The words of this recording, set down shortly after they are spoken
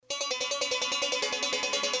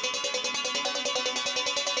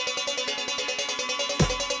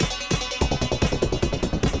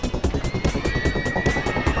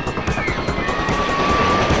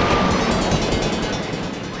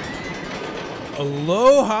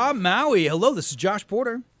Aloha Maui. Hello, this is Josh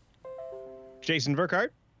Porter. Jason Burkhart.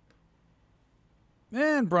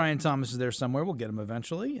 And Brian Thomas is there somewhere. We'll get him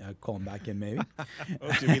eventually. Call him back in, maybe.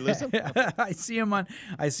 Oh, did we lose him? I see him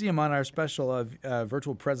on our special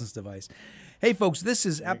virtual presence device. Hey, folks, this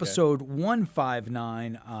is episode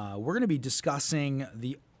 159. We're going to be discussing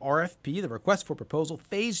the RFP, the Request for Proposal,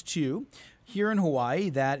 Phase 2 here in Hawaii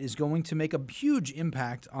that is going to make a huge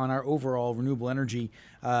impact on our overall renewable energy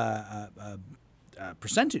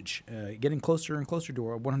percentage, getting closer and closer to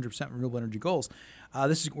our 100% renewable energy goals.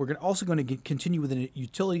 We're also going to continue with a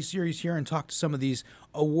utility series here and talk to some of these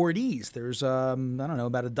awardees. There's,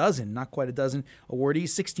 about a dozen, not quite a dozen awardees,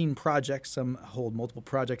 16 projects. Some hold multiple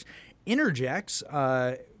projects. Innergex,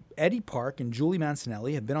 Eddie Park and Julie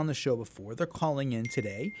Mancinelli have been on the show before. They're calling in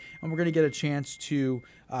today, and we're going to get a chance to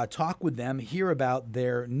talk with them, hear about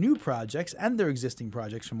their new projects and their existing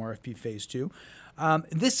projects from RFP Phase 2.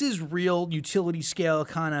 This is real utility scale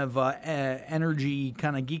kind of energy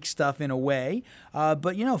kind of geek stuff in a way,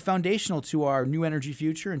 but, foundational to our new energy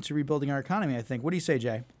future and to rebuilding our economy, I think. What do you say,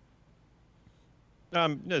 Jay?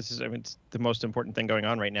 It's the most important thing going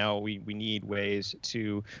on right now. We need ways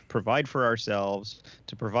to provide for ourselves,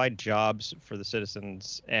 to provide jobs for the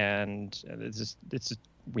citizens, and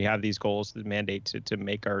we have these goals that mandate to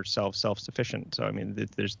make ourselves self-sufficient. So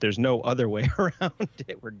there's no other way around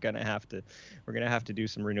it. We're gonna have to do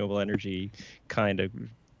some renewable energy kind of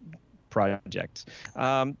projects.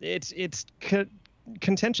 It's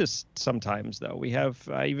contentious sometimes, though. We have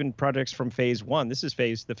even projects from Phase 1. This is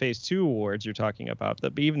the Phase 2 awards you're talking about,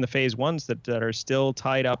 but even the Phase 1s that are still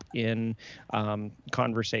tied up in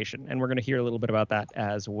conversation, and we're going to hear a little bit about that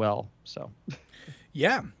as well. So.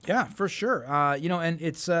 Yeah, for sure. And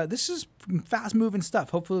it's this is fast-moving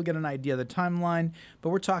stuff. Hopefully we'll get an idea of the timeline,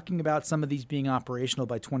 but we're talking about some of these being operational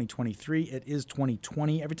by 2023. It is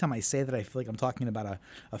 2020. Every time I say that, I feel like I'm talking about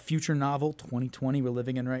a future novel, 2020 we're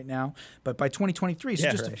living in right now. But by 2023, so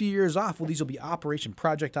just a few years off, these will be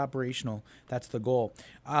project operational. That's the goal.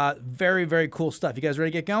 Very, very cool stuff. You guys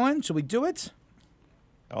ready to get going? Shall we do it?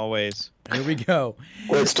 Always. Here we go.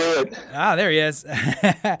 Let's do it. There he is.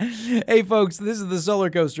 Hey, folks, this is the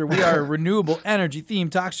SolarCoaster. We are a renewable energy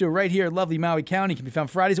themed talk show right here in lovely Maui County. It can be found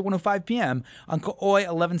Fridays at 1:05 p.m. on Kauai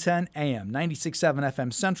 1110 a.m. 96.7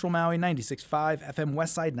 FM Central Maui, 96.5 FM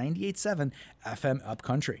Westside, 98.7 FM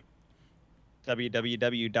Upcountry.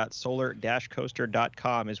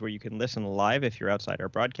 www.solar-coaster.com is where you can listen live if you're outside our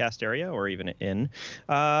broadcast area or even in.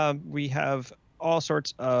 We have all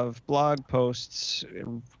sorts of blog posts,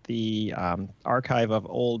 the archive of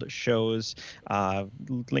old shows,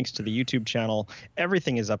 links to the YouTube channel.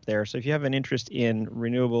 Everything is up there. So if you have an interest in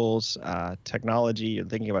renewables, technology, you're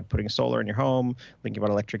thinking about putting solar in your home, thinking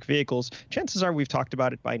about electric vehicles, chances are we've talked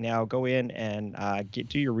about it by now. Go in and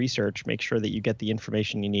do your research. Make sure that you get the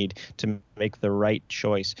information you need to make the right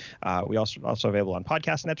choice. We also available on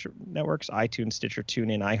podcast networks, iTunes, Stitcher,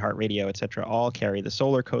 TuneIn, iHeartRadio, etc. All carry the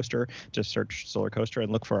SolarCoaster. Just search SolarCoaster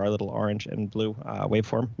and look for our little orange and blue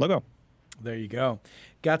waveform logo. There you go.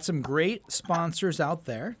 Got some great sponsors out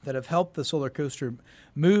there that have helped the SolarCoaster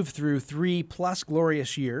move through 3+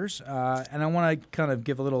 glorious years. And I want to kind of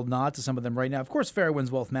give a little nod to some of them right now. Of course, Fairwinds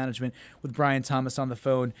Wealth Management with Brian Thomas on the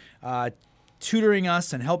phone, tutoring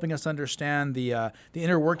us and helping us understand the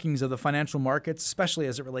inner workings of the financial markets, especially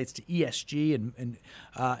as it relates to ESG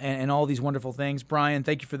and all these wonderful things. Brian,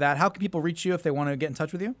 thank you for that. How can people reach you if they want to get in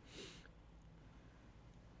touch with you?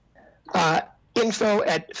 Info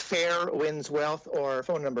at Fairwinds Wealth or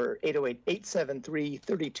phone number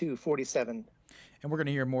 808-873-3247. And we're going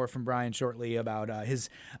to hear more from Brian shortly about his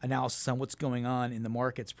analysis on what's going on in the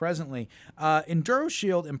markets presently.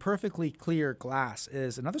 EnduroShield and Perfectly Clear Glass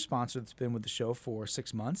is another sponsor that's been with the show for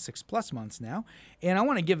 6 months, 6+ months now. And I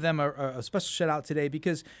want to give them a special shout out today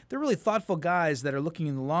because they're really thoughtful guys that are looking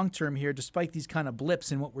in the long term here, despite these kind of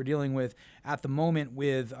blips in what we're dealing with at the moment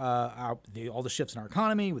with all the shifts in our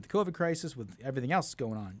economy, with the COVID crisis, with everything else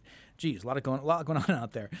going on. Geez, a lot going on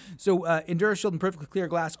out there. So EnduroShield and Perfectly Clear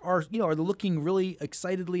Glass are looking really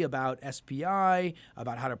excitedly about SPI,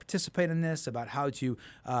 about how to participate in this, about how to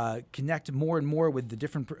connect more and more with the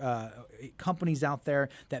different companies out there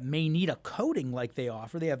that may need a coating like they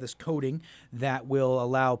offer. They have this coating that will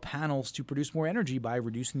allow panels to produce more energy by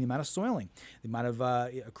reducing the amount of soiling, the amount of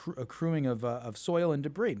accruing of soil and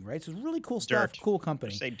debris, right? So it's really cool stuff, Dirt. cool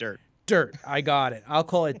company. Say dirt. Dirt. I got it. I'll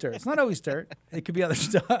call it dirt. It's not always dirt. It could be other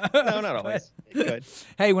stuff. No, not always. It could.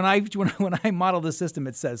 Hey, when I model the system,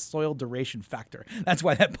 it says soil duration factor. That's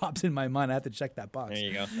why that pops in my mind. I have to check that box. There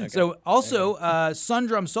you go. Okay. So also,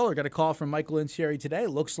 Sundrum Solar got a call from Michael Intieri today.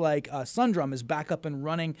 Looks like Sundrum is back up and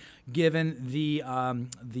running, given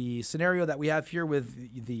the scenario that we have here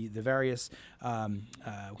with the various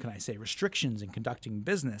what can I say, restrictions in conducting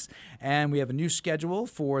business. And we have a new schedule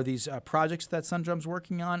for these projects that Sundrum's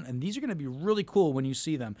working on, and these are going to be really cool when you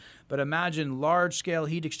see them. But imagine large-scale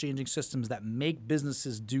heat exchanging systems that make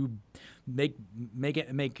businesses make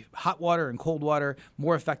hot water and cold water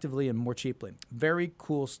more effectively and more cheaply. Very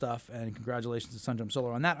cool stuff, and congratulations to Sundrum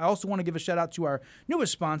Solar on that. I also want to give a shout out to our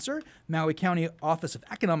newest sponsor, Maui County Office of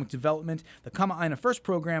Economic Development, the Kama'aina First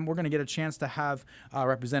program. We're going to get a chance to have a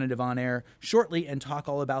representative on air shortly and talk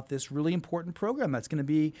all about this really important program that's going to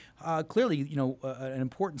be clearly, an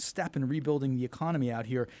important step in rebuilding the economy out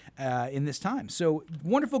here in this time. So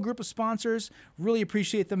wonderful group of sponsors. Really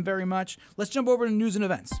appreciate them very much. Let's jump over to news and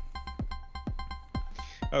events.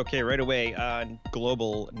 Okay, right away on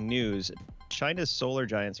global news. China's solar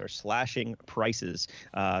giants are slashing prices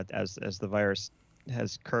as the virus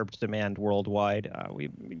has curbed demand worldwide.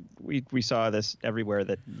 We saw this everywhere,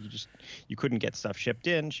 that you couldn't get stuff shipped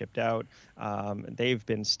in, shipped out. They've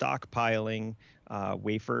been stockpiling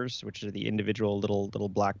wafers, which are the individual little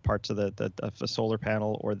black parts of the solar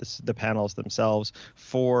panel, or the panels themselves,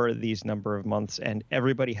 for these number of months, and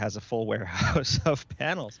everybody has a full warehouse of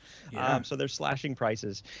panels. Yeah. So they're slashing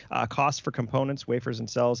prices. Costs for components, wafers, and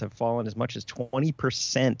cells have fallen as much as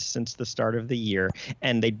 20% since the start of the year,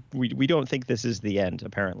 and we don't think this is the end.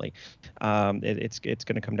 Apparently, it's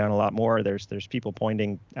going to come down a lot more. There's people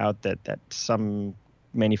pointing out that some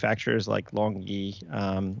manufacturers like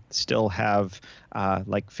LONGi still have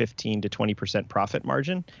like 15 to 20% profit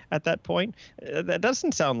margin at that point. That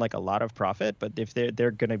doesn't sound like a lot of profit, but if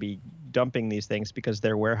they're going to be dumping these things because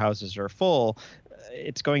their warehouses are full,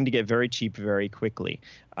 it's going to get very cheap very quickly.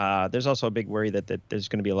 There's also a big worry that there's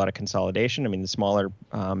going to be a lot of consolidation. I mean, the smaller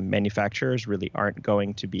manufacturers really aren't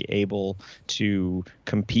going to be able to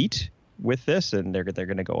compete with this, and they're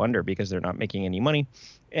going to go under because they're not making any money.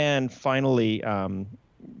 And finally,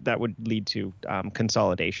 that would lead to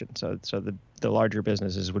consolidation. So the larger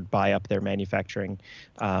businesses would buy up their manufacturing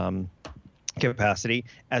capacity,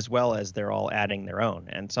 as well as they're all adding their own.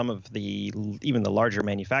 And some of even the larger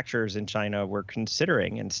manufacturers in China were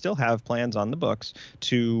considering, and still have plans on the books,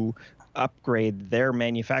 to upgrade their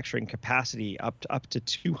manufacturing capacity up to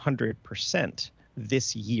 200%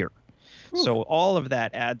 this year. Ooh. So all of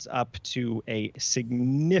that adds up to a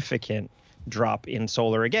significant drop in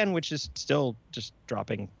solar again, which is still just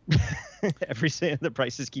dropping every day. The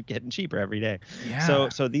prices keep getting cheaper every day. Yeah.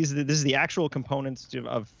 So this is the actual components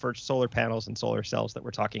for solar panels and solar cells that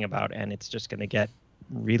we're talking about, and it's just going to get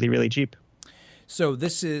really, really cheap. So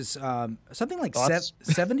this is something like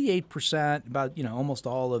 78%, about almost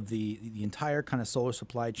all of the entire kind of solar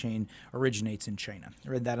supply chain originates in China. I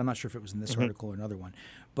read that. I'm not sure if it was in this article or another one.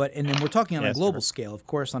 And then we're talking on a global scale. Of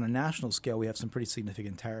course, on a national scale, we have some pretty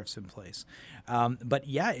significant tariffs in place. But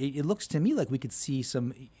yeah, it looks to me like we could see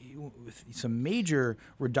some major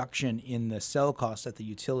reduction in the cell costs at the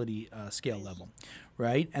utility scale level,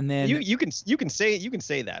 right? And then you can say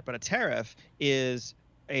that, but a tariff is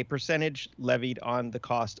a percentage levied on the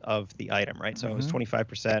cost of the item, right? So it was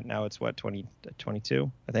 25%. Now it's what,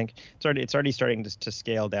 22, I think. It's already starting to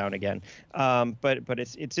scale down again. But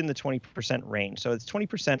it's in the 20% range. So it's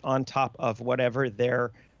 20% on top of whatever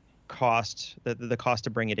their cost, the cost to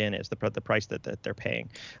bring it in is, the price that they're paying.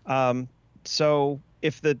 So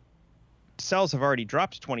if the cells have already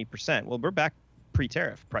dropped 20%, well, we're back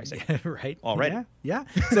pre-tariff pricing, right? Already. Yeah.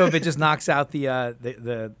 So if it just knocks out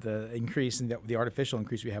the increase in the artificial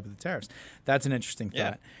increase we have with the tariffs, that's an interesting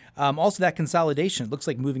thought. Also, that consolidation, it looks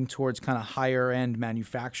like moving towards kind of higher end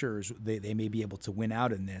manufacturers. They may be able to win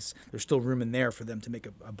out in this. There's still room in there for them to make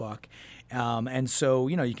a buck, and so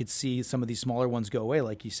you could see some of these smaller ones go away,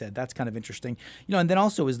 like you said. That's kind of interesting. And then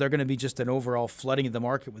also, is there going to be just an overall flooding of the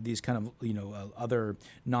market with these kind of other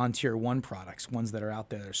non-tier 1 products, ones that are out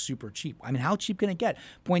there that are super cheap? I mean, how cheap can it get?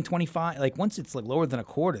 0.25, like once it's like lower than a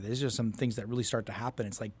quarter, there's just some things that really start to happen.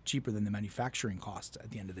 It's like cheaper than the manufacturing cost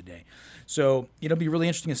at the end of the day. So it'll be really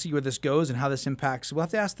interesting to see where this goes and how this impacts. We'll have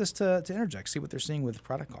to ask this to Innergex, see what they're seeing with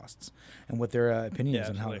product costs and what their opinions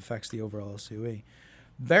on how it affects the overall LCOE.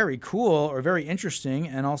 Very cool, or very interesting,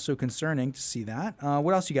 and also concerning to see that.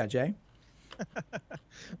 What else you got, Jay?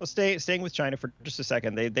 Well, staying with China for just a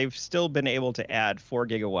second, they've still been able to add 4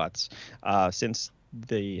 gigawatts since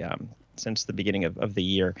the since the beginning of the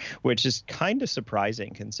year, which is kind of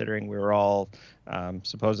surprising considering we were all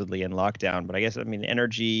supposedly in lockdown. But I guess, I mean,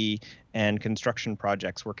 energy and construction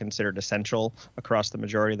projects were considered essential across the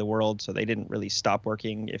majority of the world, so they didn't really stop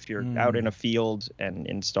working. If you're out in a field and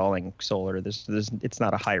installing solar, it's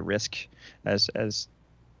not a high risk as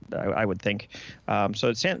I would think.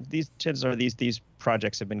 So these chances are these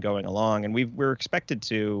projects have been going along, and we're expected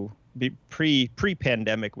to be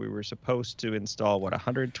pre-pandemic. We were supposed to install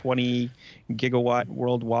 120 gigawatt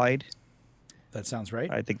worldwide. That sounds right.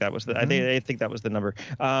 I think that was the I think that was the number.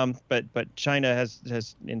 But China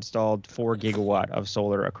has installed 4 gigawatt of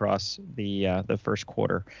solar across the first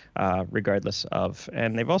quarter, regardless of,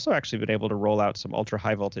 and they've also actually been able to roll out some ultra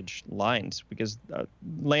high voltage lines because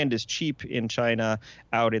land is cheap in China,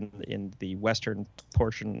 out in the western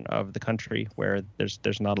portion of the country where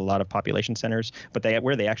there's not a lot of population centers, but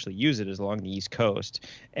where they actually use it is along the East Coast,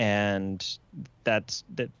 and that's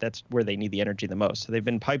where they need the energy the most. So they've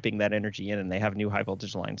been piping that energy in, and they have new high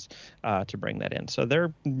voltage lines to bring that in. So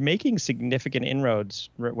they're making significant inroads,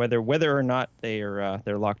 whether or not they're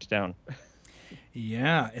locked down.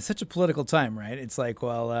 Yeah, it's such a political time, right? It's like,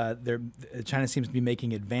 well, China seems to be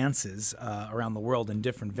making advances around the world in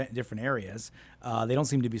different areas. They don't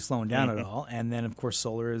seem to be slowing down at all. And then, of course,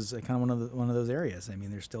 solar is kind of one of those areas. I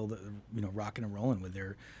mean, they're still rocking and rolling with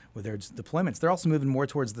their deployments. They're also moving more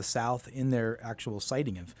towards the south in their actual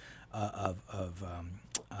siting of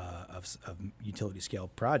utility scale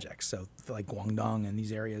projects. So like Guangdong and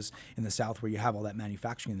these areas in the south where you have all that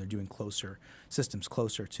manufacturing, and they're doing systems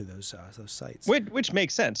closer to those sites. Which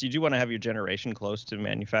makes sense. You do want to have your generation close to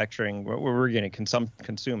manufacturing where we're going to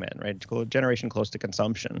consume it, right? Generation close to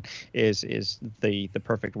consumption is the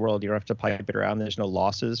perfect world. You don't have to pipe it around. There's no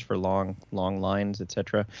losses for long lines,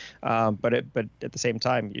 etc. But at the same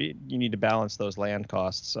time, you need to balance those land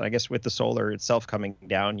costs. I guess with the solar itself coming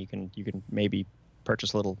down, you can maybe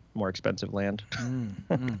purchase a little more expensive land.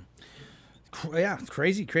 Yeah, it's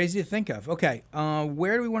crazy to think of. Okay,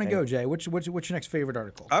 where do we want to go, Jay? What's your next favorite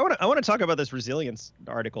article? I want to talk about this resilience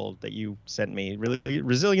article that you sent me.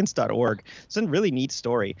 Resilience.org. It's a really neat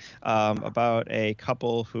story about a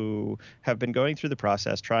couple who have been going through the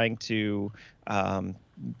process trying to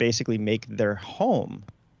basically make their home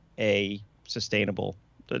a sustainable,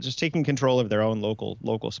 just taking control of their own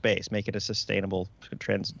local space, make it a sustainable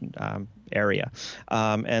area.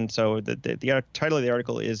 And so the title of the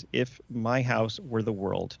article is "If My House Were the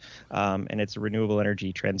World," and it's a renewable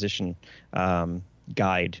energy transition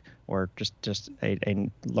guide, or just a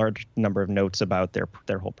large number of notes about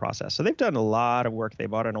their whole process. So they've done a lot of work. They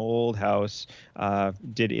bought an old house,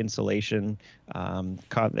 did insulation.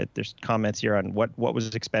 There's comments here on what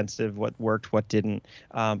was expensive, what worked, what didn't.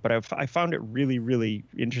 But I found it really, really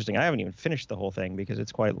interesting. I haven't even finished the whole thing because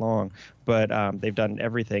it's quite long. But they've done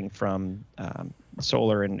everything from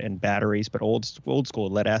solar and batteries, but old school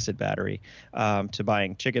lead acid battery, to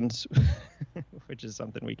buying chickens, which is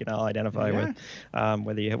something we can all identify with,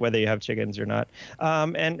 whether you have chickens or not,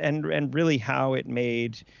 and really how it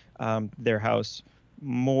made their house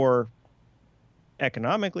more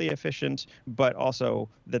economically efficient, but also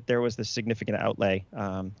that there was this significant outlay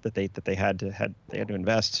that they had to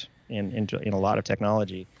invest in a lot of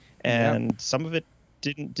technology, and some of it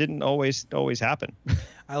didn't always happen.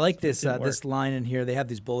 I like this this line in here. They have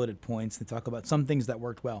these bulleted points. They talk about some things that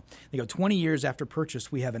worked well. They go, 20 years after purchase,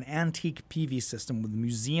 we have an antique PV system with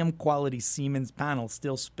museum-quality Siemens panels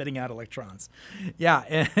still spitting out electrons.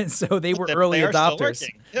 Yeah, and so they were early adopters.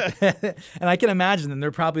 And I can imagine them.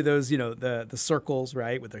 They're probably those, the circles,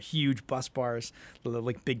 right, with their huge bus bars,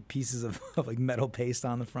 like big pieces of like metal paste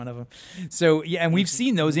on the front of them. So, yeah, and we've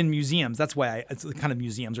seen those in museums. That's why it's the kind of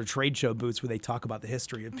museums or trade show booths where they talk about the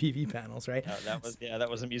history of PV panels, right? That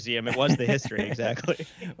was a museum. It was the history, exactly.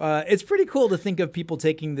 It's pretty cool to think of people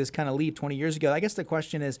taking this kind of leap 20 years ago. I guess the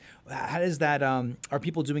question is, how does that, are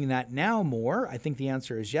people doing that now more? I think the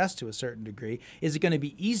answer is yes to a certain degree. Is it going to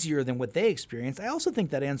be easier than what they experienced? I also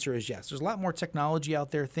think that answer is yes. There's a lot more technology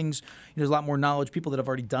out there, there's a lot more knowledge, people that have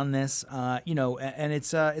already done this, and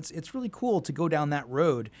it's really cool to go down that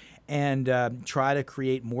road and try to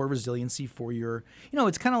create more resiliency for your,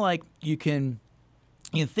 it's kind of like you can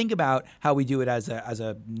think about how we do it as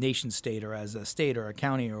a nation state or as a state or a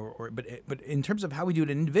county, but in terms of how we do it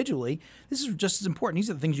individually, this is just as important. These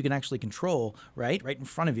are the things you can actually control, right in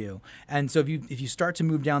front of you. And so if you start to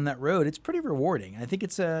move down that road, it's pretty rewarding. I think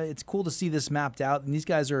it's cool to see this mapped out, and these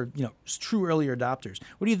guys are true early adopters.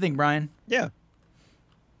 What do you think, Brian? Yeah.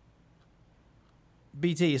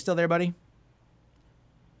 BT, you still there, buddy?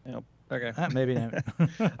 Nope. Okay. Maybe not.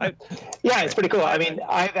 Yeah, it's pretty cool. I mean,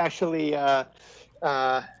 I've actually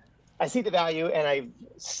I see the value, and I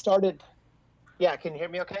started. Yeah, can you hear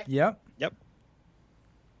me? Okay. Yep. Yep.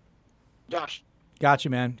 Josh, Got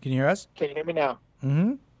you, man. Can you hear us? can you hear me now?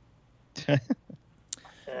 Mm-hmm.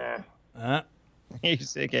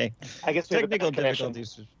 He's okay. I guess we have a Technical bad connection.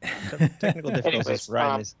 difficulties. Technical difficulties. Anyways,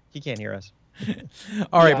 Ryan he can't hear us.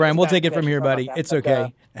 All right, Yeah, Brian, it's we'll bad take it from here, connection, buddy. sorry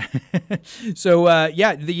about It's that, but, okay. So,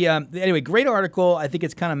 anyway, great article. I think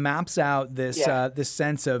it's kind of maps out this Yeah. this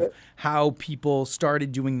sense of how people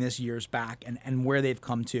started doing this years back and where they've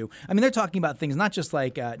come to. I mean, they're talking about things not just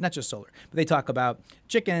like not just solar, but they talk about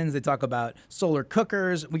chickens. They talk about solar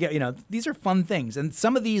cookers. We get these are fun things, and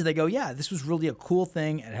some of these they go, yeah, this was really a cool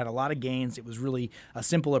thing. It had a lot of gains. It was really a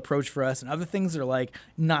simple approach for us. And other things are like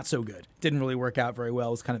not so good. Didn't really work out very well.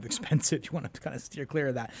 It was kind of expensive. You want to kind of steer clear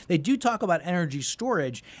of that. They do talk about energy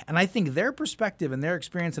storage, and I think their perspective and their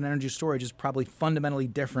experience in energy storage is probably fundamentally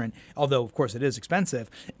different, although, of course, it is expensive.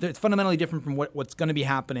 It's fundamentally different from what's going to be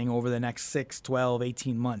happening over the next 6, 12,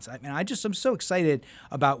 18 months. I mean, I'm so excited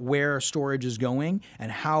about where storage is going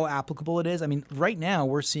and how applicable it is. I mean, right now,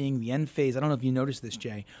 we're seeing the end phase. I don't know if you noticed this,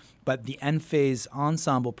 Jay, but the end phase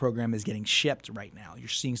ensemble program is getting shipped right now. You're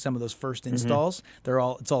seeing some of those first installs.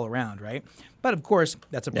 It's all around, right? But of course,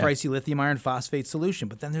 that's a pricey lithium iron phosphate solution.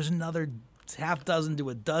 But then there's another half dozen to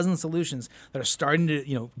a dozen solutions that are starting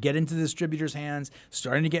to get into the distributors' hands,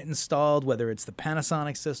 starting to get installed. Whether it's the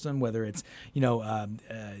Panasonic system, whether it's the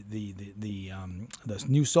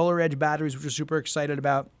new SolarEdge batteries, which we're super excited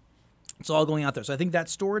about. It's all going out there. So I think that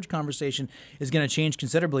storage conversation is going to change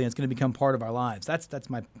considerably, and it's going to become part of our lives. That's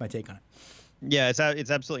my take on it. Yeah,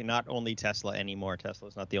 it's absolutely not only Tesla anymore.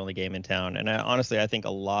 Tesla's not the only game in town. And honestly, I think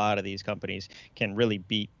a lot of these companies can really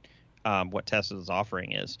beat what Tesla's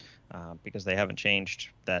offering is because they haven't changed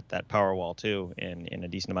that Powerwall 2 in a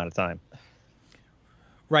decent amount of time.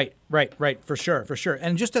 Right. For sure.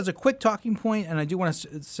 And just as a quick talking point, and I do want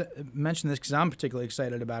to mention this because I'm particularly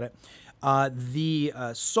excited about it, the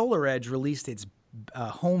SolarEdge released its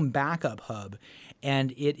home backup hub,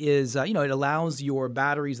 and it is, it allows your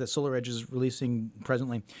batteries that SolarEdge is releasing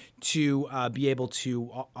presently to be able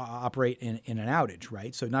to operate in an outage,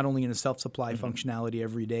 right? So not only in a self-supply functionality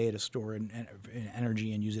every day to store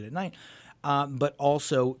energy and use it at night, but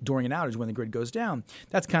also during an outage when the grid goes down.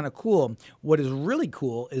 That's kind of cool. What is really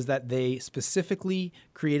cool is that they specifically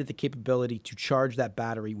created the capability to charge that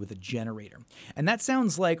battery with a generator. And that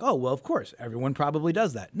sounds like, oh, well, of course, everyone probably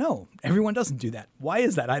does that. No, everyone doesn't do that. Why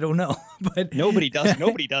is that? I don't know. But nobody does.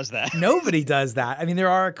 Nobody does that. Nobody does that. I mean, there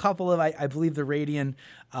are a couple of, I believe the Radian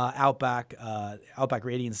Outback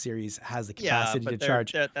Radian series has the capacity to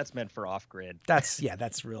charge. That's meant for off-grid. That's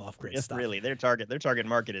real off-grid stuff. Really, their target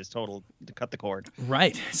market is total to cut the cord.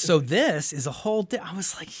 Right. So this is a whole. I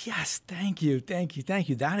was like, yes, thank you.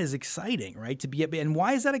 That is exciting, right? To be, and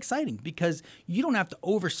why is that exciting? Because you don't have to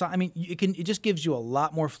oversize. I mean, it just gives you a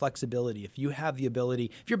lot more flexibility if you have the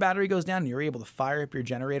ability. If your battery goes down and you're able to fire up your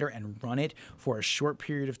generator and run it for a short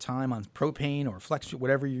period of time on propane or flex,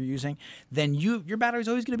 whatever you're using, then your battery's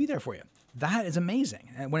always going to be there for you. That is amazing,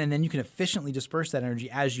 and then you can efficiently disperse that energy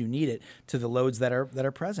as you need it to the loads that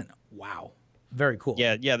are present. Wow. Very cool.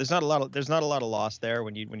 Yeah. There's not a lot of loss there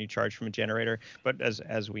when you charge from a generator. But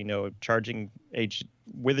as we know, charging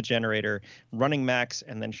with a generator, running max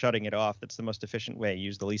and then shutting it off, that's the most efficient way. You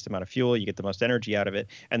use the least amount of fuel, you get the most energy out of it,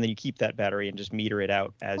 and then you keep that battery and just meter it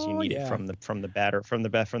out as you need it from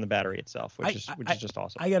the battery itself, which is just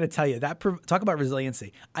awesome. I got to tell you, talk about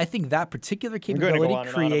resiliency. I think that particular capability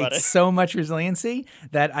creates so much resiliency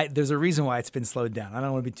that there's a reason why it's been slowed down. I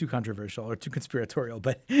don't want to be too controversial or too conspiratorial,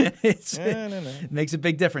 but it makes a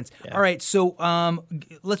big difference. Yeah. All right, so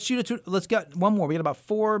let's get one more. We got about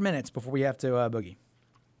 4 minutes before we have to boogie.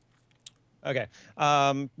 Okay.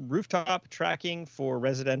 Rooftop tracking for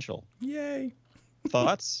residential. Yay.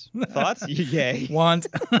 Thoughts? Yay.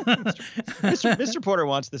 Want. Mr. Porter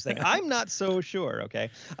wants this thing. I'm not so sure. Okay.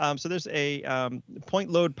 So there's a Point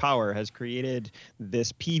Load Power has created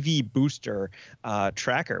this PV booster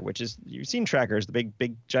tracker, which is, you've seen trackers, the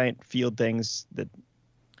big giant field things that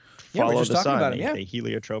follow the sun. They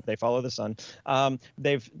heliotrope. They follow the sun.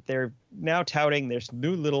 They're now touting this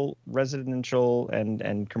new little residential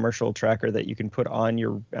and commercial tracker that you can put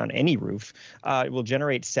on any roof. It will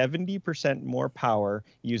generate 70% more power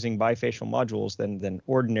using bifacial modules than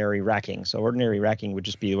ordinary racking. So ordinary racking would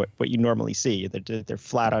just be what you normally see. They're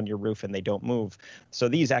flat on your roof and they don't move. So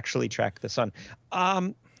these actually track the sun.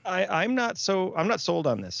 I'm not sold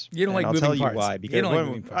on this. You don't and like I'll moving tell parts. you why. You Because don't like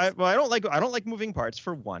moving parts. I don't like moving parts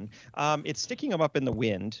for one. It's sticking them up in the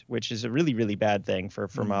wind, which is a really, really bad thing for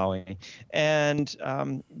Maui. And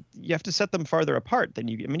you have to set them farther apart than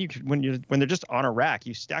you. I mean, when they're just on a rack,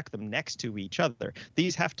 you stack them next to each other.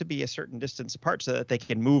 These have to be a certain distance apart so that they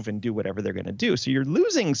can move and do whatever they're going to do. So you're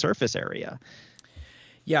losing surface area.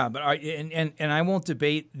 Yeah, but and I won't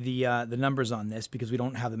debate the numbers on this because we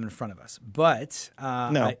don't have them in front of us. But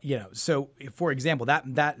No. so for example,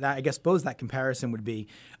 that I guess suppose that comparison would be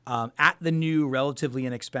at the new relatively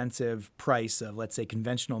inexpensive price of, let's say,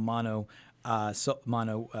 conventional mono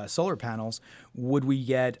solar panels, would we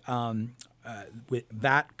get with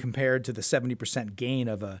that compared to the 70% gain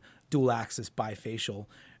of a dual axis bifacial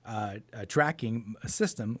tracking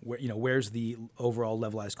system, where's the overall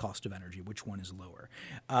levelized cost of energy? Which one is lower?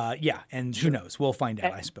 And who knows? We'll find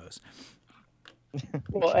out, I suppose.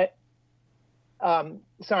 Well,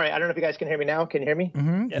 sorry, I don't know if you guys can hear me now. Can you hear me?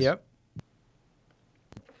 Mm-hmm. Yes. Yep.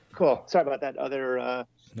 Cool. Sorry about that other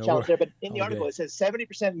challenge there. But in the article, good. it says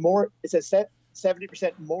 70% more. It says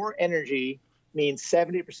 70% more energy means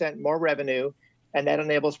 70% more revenue, and that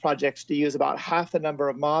enables projects to use about half the number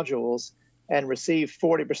of modules and receive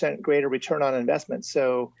 40% greater return on investment.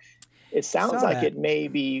 So it sounds like it may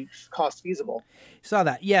be cost feasible. Saw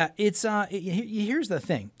that. Yeah, it's here's the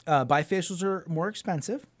thing. Bifacials are more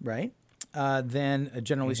expensive, right? Than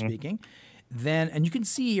generally speaking. And you can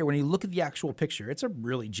see here when you look at the actual picture, it's a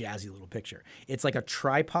really jazzy little picture. It's like a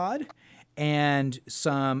tripod and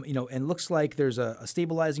some, and looks like there's a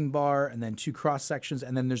stabilizing bar and then two cross sections.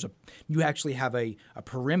 And then you actually have a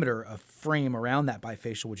perimeter, a frame around that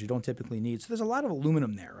bifacial, which you don't typically need. So there's a lot of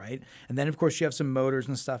aluminum there, right? And then of course you have some motors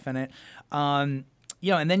and stuff in it. And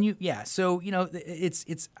then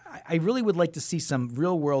it's I really would like to see some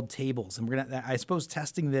real world tables, and I suppose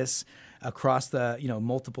testing this across the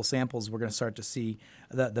multiple samples, we're gonna start to see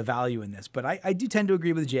the value in this. But I do tend to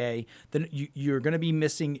agree with Jay that you're gonna be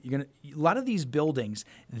missing. A lot of these buildings,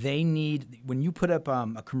 they need, when you put up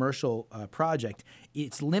a commercial project,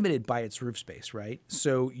 it's limited by its roof space, right?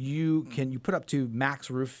 So you put up to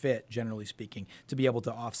max roof fit, generally speaking, to be able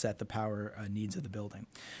to offset the power needs of the building.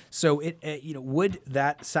 So would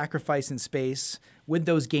that sacrifice in space, would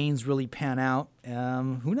those gains really pan out?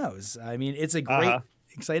 Who knows? I mean, it's a great,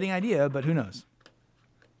 exciting idea, but who knows?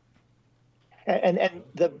 And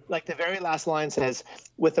the very last line says,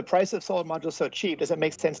 with the price of solar modules so cheap, does it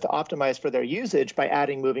make sense to optimize for their usage by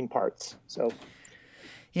adding moving parts? So.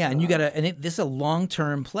 Yeah, and this is a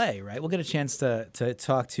long-term play, right? We'll get a chance to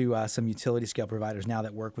talk to some utility scale providers now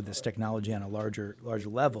that work with this technology on a larger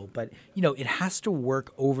level. But it has to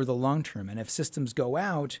work over the long term. And if systems go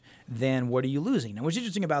out, then what are you losing? Now, what's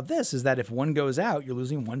interesting about this is that if one goes out, you're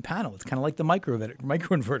losing one panel. It's kind of like the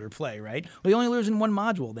microinverter play, right? Well, you only lose in one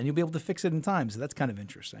module, then you'll be able to fix it in time. So that's kind of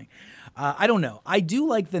interesting. I don't know. I do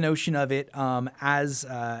like the notion of it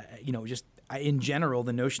just. In general,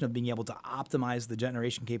 the notion of being able to optimize the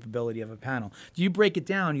generation capability of a panel. Do you break it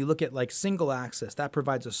down? You look at like single axis, that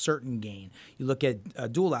provides a certain gain. You look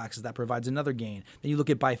at dual axis, that provides another gain. Then you look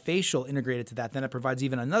at bifacial integrated to that, then it provides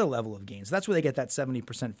even another level of gain. So that's where they get that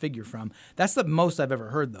 70% figure from. That's the most I've ever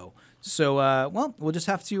heard, though. So, we'll just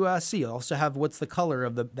have to see. I'll also have what's the color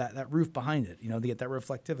of that roof behind it, to get that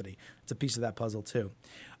reflectivity. It's a piece of that puzzle, too.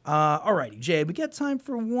 All righty, Jay, we got time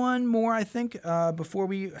for one more, I think, before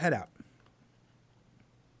we head out.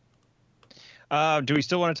 Do we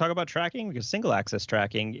still want to talk about tracking? Because single axis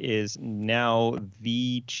tracking is now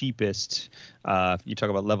the cheapest. You talk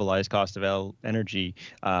about levelized cost of energy,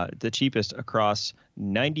 the cheapest across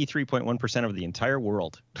 93.1% of the entire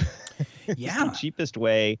world. Yeah. It's the cheapest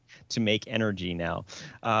way to make energy now.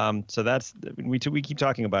 So that's, we keep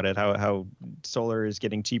talking about it, how solar is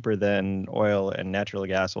getting cheaper than oil and natural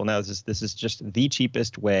gas. Well, now this is just the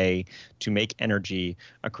cheapest way to make energy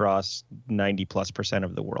across 90+%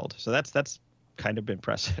 of the world. So that's kind of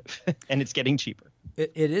impressive. And it's getting cheaper.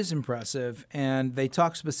 It is impressive, and they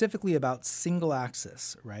talk specifically about single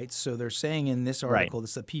axis, right? So they're saying in this article,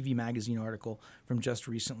 This is a PV Magazine article from just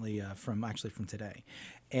recently, from today,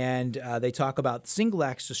 and they talk about single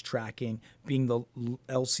axis tracking being the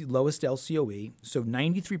lowest LCOE, so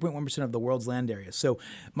 93.1% of the world's land area. So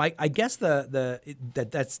I guess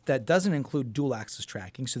that doesn't include dual axis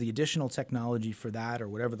tracking. So the additional technology for that, or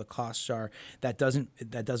whatever the costs are, that doesn't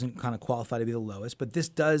kind of qualify to be the lowest. But this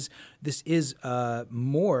is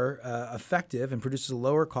more effective and produces a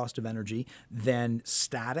lower cost of energy than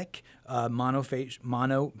static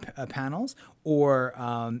mono panels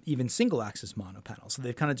or even single-axis mono panels. So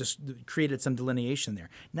they've kind of just created some delineation there.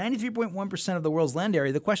 93.1% of the world's land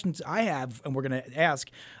area. The questions I have, and we're going to ask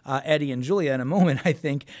Eddie and Julia in a moment, I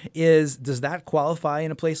think, is does that qualify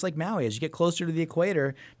in a place like Maui? As you get closer to the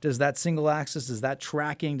equator, does that single-axis, does that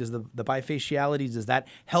tracking, does the bifaciality, does that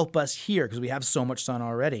help us here? Because we have so much sun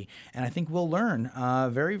already. And I think we'll learn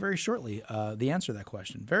very, very shortly the answer to that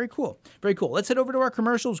question. Very cool. Very cool. Let's head over to our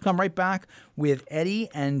commercials. Come right back with Eddie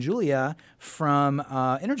and Julia from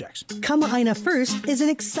Innergex. Kama'aina First is an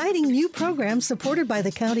exciting new program supported by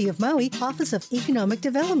the County of Maui Office of Economic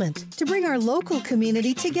Development to bring our local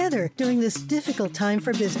community together during this difficult time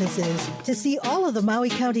for businesses. To see all of the Maui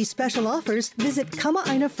County special offers, visit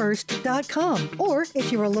kama'ainafirst.com. Or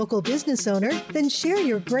if you're a local business owner, then share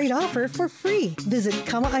your great offer for free. Visit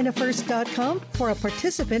kama'ainafirst.com for a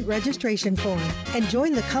participant registration form and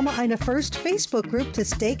join the Kama'aina First Facebook group to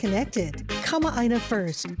stay connected. Kama'aina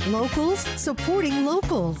First. Locals supporting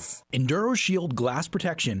locals. EnduroShield glass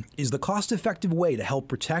protection is the cost-effective way to help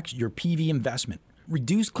protect your PV investment,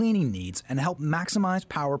 reduce cleaning needs, and help maximize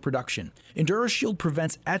power production. EnduroShield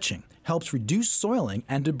prevents etching, helps reduce soiling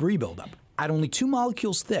and debris buildup. At only 2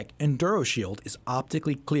 molecules thick, EnduroShield is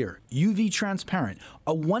optically clear, UV transparent.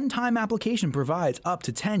 A one-time application provides up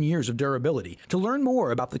to 10 years of durability. To learn more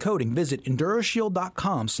about the coating, visit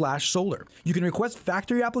EnduroShield.com/solar. You can request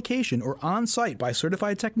factory application or on-site by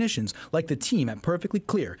certified technicians like the team at Perfectly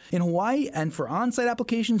Clear in Hawaii, and for on-site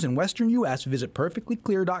applications in Western U.S., visit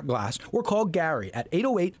perfectlyclear.glass or call Gary at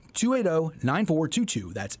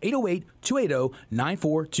 808-280-9422. That's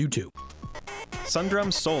 808-280-9422.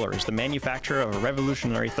 Sundrum Solar is the manufacturer of a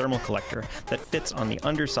revolutionary thermal collector that fits on the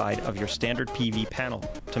underside of your standard PV panel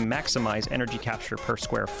to maximize energy capture per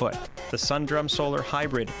square foot. The Sundrum Solar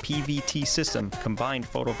Hybrid PVT system, combined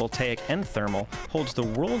photovoltaic and thermal, holds the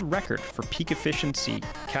world record for peak efficiency,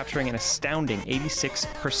 capturing an astounding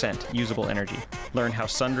 86% usable energy. Learn how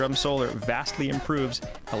Sundrum Solar vastly improves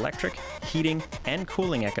electric, heating, and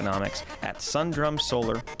cooling economics at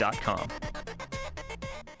sundrumsolar.com.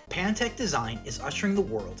 Pantech Design is ushering the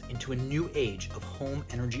world into a new age of home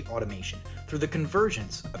energy automation through the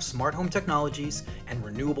convergence of smart home technologies and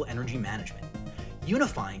renewable energy management.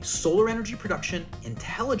 Unifying solar energy production,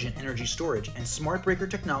 intelligent energy storage, and smart breaker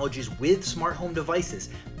technologies with smart home devices,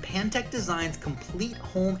 Pantech Design's complete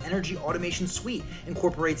home energy automation suite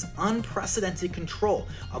incorporates unprecedented control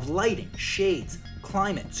of lighting, shades,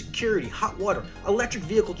 climate, security, hot water, electric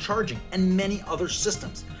vehicle charging, and many other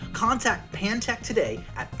systems. Contact Pantech today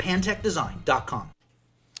at pantechdesign.com.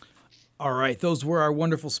 All right, those were our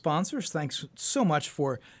wonderful sponsors. Thanks so much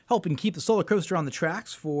for helping keep the SolarCoaster on the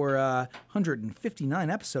tracks for 159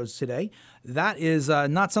 episodes today. That is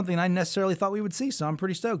not something I necessarily thought we would see, so I'm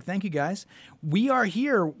pretty stoked. Thank you, guys. We are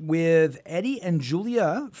here with Eddie and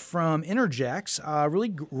Julia from Innergex. Really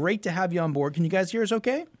great to have you on board. Can you guys hear us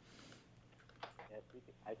okay? Yes,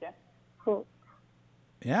 I can. Cool.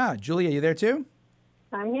 Yeah, Julia, you there too?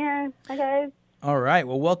 I'm here. Hi, guys. All right.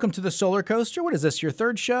 Well, welcome to the SolarCoaster. What is this, your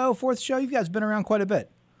third show, fourth show? You guys have been around quite a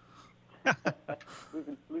bit.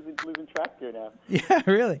 losing track here now. Yeah,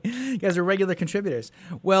 really. You guys are regular contributors.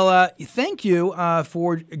 Well, thank you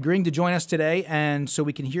for agreeing to join us today, and so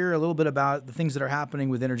we can hear a little bit about the things that are happening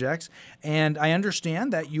with Innergex. And I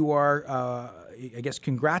understand that you are, I guess,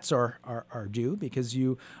 congrats are due because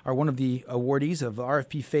you are one of the awardees of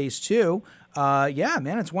RFP Phase 2. Yeah,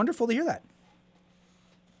 man, it's wonderful to hear that.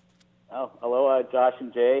 Oh, aloha, Josh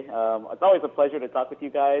and Jay. It's always a pleasure to talk with you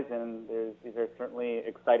guys, and these are certainly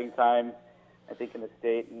exciting times, I think, in the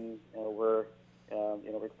state, and we're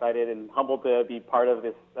excited and humbled to be part of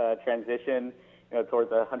this transition,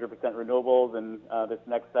 towards 100% renewables, and this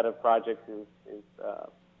next set of projects this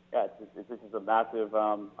is a massive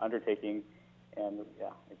undertaking, and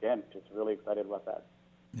again, just really excited about that.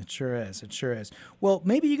 It sure is. It sure is. Well,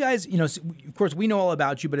 maybe you guys, of course, we know all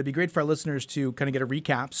about you, but it'd be great for our listeners to kind of get a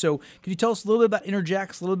recap. So could you tell us a little bit about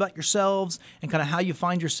Innergex, a little bit about yourselves, and kind of how you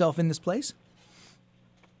find yourself in this place?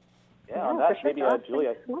 Yeah, on that, maybe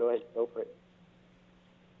Julia, go ahead, go for it.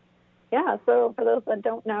 Yeah, so for those that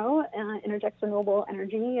don't know, Innergex Renewable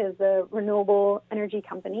Energy is a renewable energy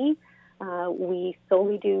company. We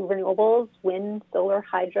solely do renewables, wind, solar,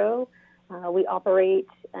 hydro. We operate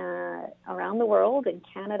around the world in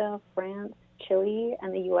Canada, France, Chile,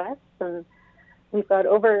 and the U.S. And we've got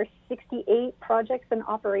over 68 projects in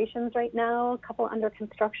operations right now, a couple under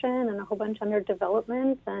construction and a whole bunch under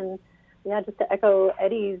development. And yeah, just to echo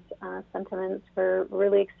Eddie's sentiments, we're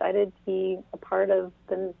really excited to be a part of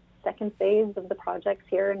the second phase of the projects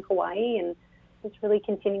here in Hawaii, and just really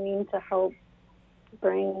continuing to help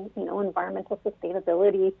bring, environmental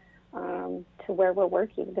sustainability to where we're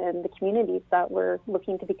working and the communities that we're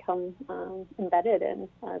looking to become embedded in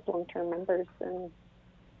as long-term members, and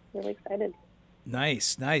really excited.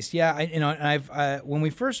 Nice. Yeah, I've when we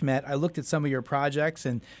first met, I looked at some of your projects,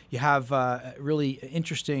 and you have really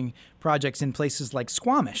interesting projects in places like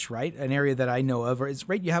Squamish, right? An area that I know of. Or it's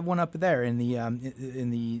right. You have one up there in the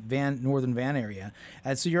northern Van area,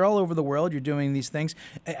 and so you're all over the world. You're doing these things.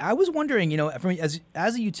 I was wondering, as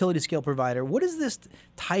a utility scale provider, what does this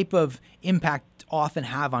type of impact often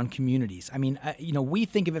have on communities? I mean, we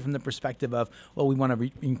think of it from the perspective of, well, we want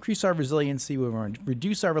to increase our resiliency, we want to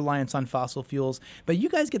reduce our reliance on fossil fuels, but you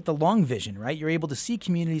guys get the long vision, right? You're able to see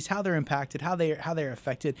communities, how they're impacted, how they're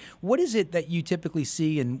affected. What is it that you typically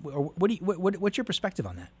see, and what's your perspective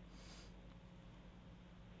on that?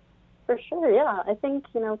 For sure, yeah. I think,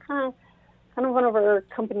 kind of one of our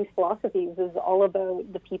company's philosophies is all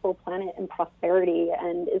about the people, planet, and prosperity,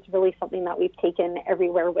 and it's really something that we've taken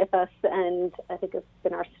everywhere with us, and I think it's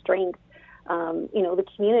been our strength. The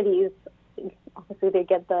communities, obviously they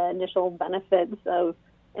get the initial benefits of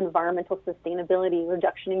environmental sustainability,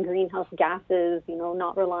 reduction in greenhouse gases,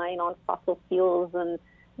 not relying on fossil fuels and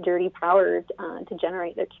dirty power to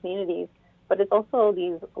generate their communities. But it's also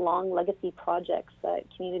these long legacy projects that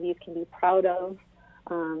communities can be proud of.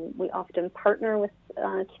 We often partner with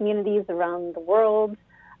communities around the world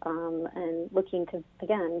and looking to,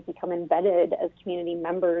 again, become embedded as community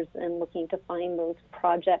members and looking to find those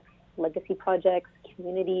projects, legacy projects,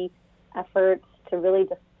 community efforts to really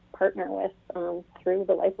just partner with through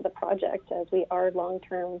the life of the project, as we are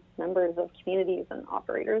long-term members of communities and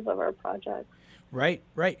operators of our projects. Right.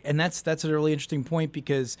 And that's a really interesting point,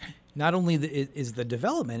 because not only is the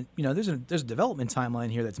development, there's a development timeline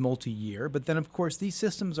here that's multi-year, but then of course these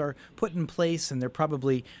systems are put in place and they're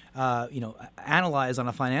probably, analyzed on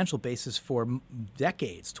a financial basis for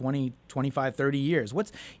decades, 20, 25, 30 years.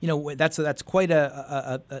 That's quite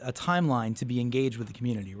a timeline to be engaged with the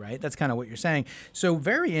community, right? That's kind of what you're saying. So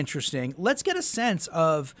very interesting. Let's get a sense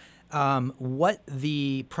of what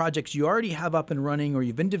the projects you already have up and running or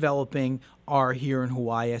you've been developing are here in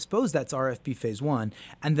Hawaii. I suppose that's RFP Phase 1,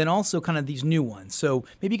 and then also kind of these new ones. So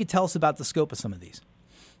maybe you could tell us about the scope of some of these.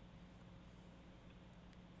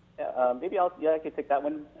 I could take that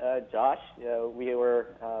one, Josh. We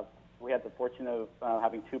had the fortune of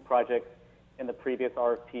having two projects in the previous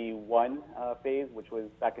RFP 1 phase, which was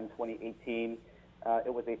back in 2018.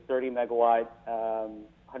 It was a 30 megawatt,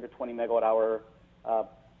 120 megawatt hour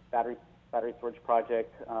battery storage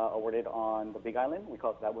project awarded on the Big Island. We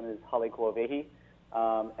call it, that one is Halekoawehi.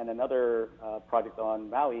 And another project on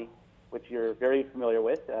Maui, which you're very familiar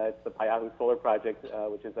with. It's the Paeahu solar project,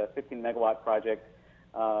 which is a 15 megawatt project,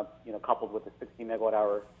 coupled with a 60 megawatt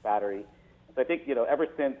hour battery. So I think, ever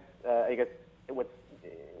since, I guess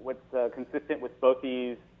what's consistent with both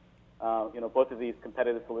these, both of these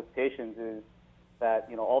competitive solicitations is that,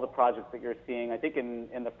 all the projects that you're seeing, I think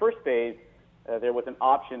in the first phase, there was an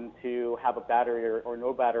option to have a battery or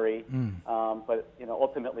no battery, but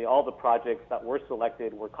ultimately all the projects that were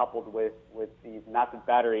selected were coupled with these massive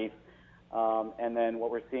batteries. And then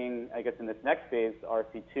what we're seeing, I guess, in this next phase,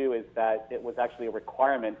 RFP2, is that it was actually a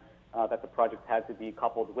requirement that the project had to be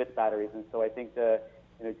coupled with batteries. And so I think the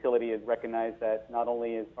utility has recognized that not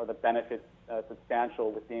only are the benefits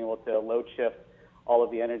substantial with being able to load shift all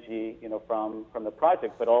of the energy, from the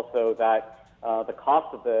project, but also that the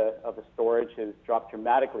cost of the storage has dropped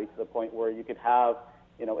dramatically to the point where you could have,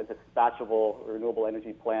 a dispatchable renewable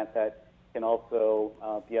energy plant that can also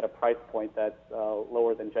be at a price point that's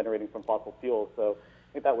lower than generating from fossil fuels. So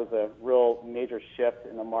I think that was a real major shift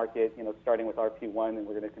in the market, starting with RFP1, and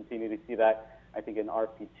we're going to continue to see that, I think, in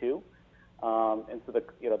RFP2. And so the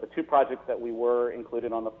two projects that we were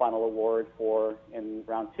included on the final award for in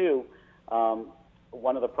round 2.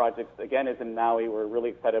 One of the projects, again, is in Maui. We're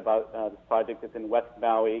really excited about this project. It's in West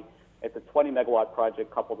Maui. It's a 20 megawatt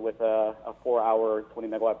project coupled with a 4-hour 20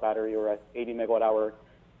 megawatt battery, or a 80 megawatt hour,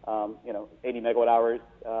 80 megawatt hours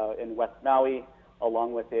in West Maui,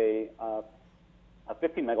 along with a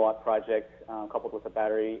 15 megawatt project coupled with a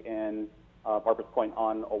battery in Barbers Point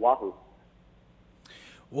on Oahu.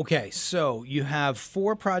 Okay, so you have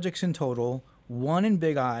 4 projects in total, 1 in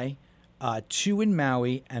Big Eye, 2 in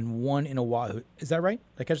Maui, and 1 in Oahu. Is that right?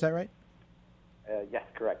 Did I catch that right? Yes,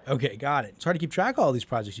 correct. Okay, got it. It's hard to keep track of all these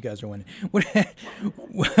projects you guys are winning.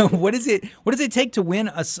 What does it take to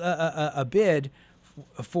win a bid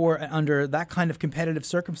for under that kind of competitive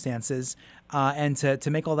circumstances, and to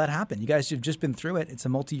make all that happen? You guys have just been through it. It's a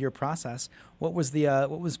multi-year process. What was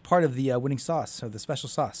part of the winning sauce, or the special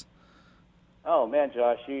sauce? Oh man,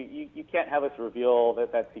 Josh, you can't have us reveal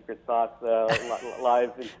that secret sauce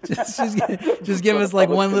live. just give us like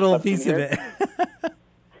one little piece of it.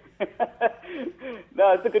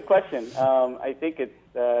 No, it's a good question. I think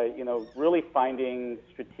it's really finding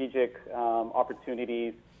strategic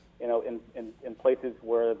opportunities, in places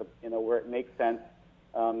where where it makes sense.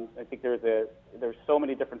 I think there's so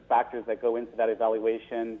many different factors that go into that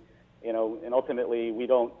evaluation, and ultimately we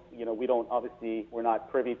don't obviously we're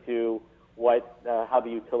not privy to how the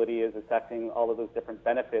utility is assessing all of those different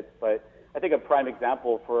benefits. But I think a prime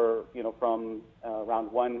example for from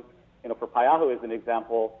round one, for Paeahu as an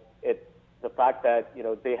example, it's the fact that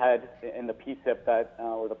they had in the PSIP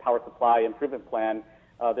or the power supply improvement plan,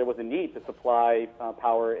 there was a need to supply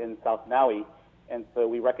power in South Maui. And so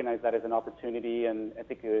we recognize that as an opportunity, and I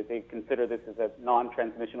think they consider this as a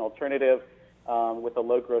non-transmission alternative with the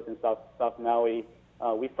load growth in South Maui.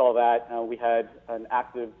 We saw that. We had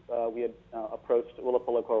approached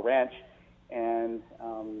Ulapaloko Ranch, and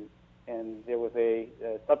there was a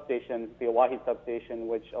substation, the Oahu substation,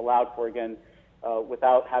 which allowed for, again,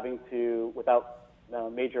 without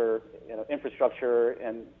major infrastructure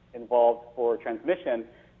and involved for transmission,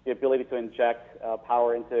 the ability to inject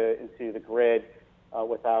power into the grid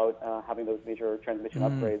without having those major transmission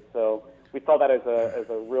upgrades. So we saw that as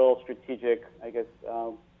a real strategic, I guess,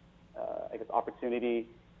 opportunity,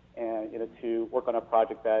 and to work on a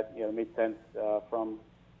project that made sense from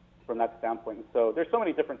that standpoint. And so there's so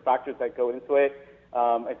many different factors that go into it.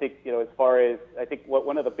 I think as far as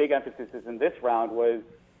one of the big emphases in this round was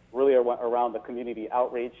really around the community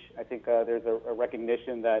outreach. I think there's a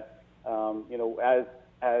recognition that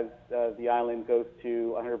as the island goes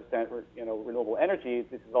to 100% renewable energy,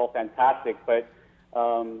 this is all fantastic, but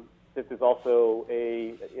this is also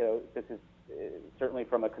this is certainly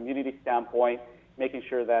from a community standpoint, making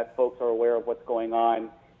sure that folks are aware of what's going on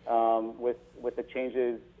with the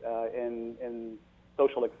changes in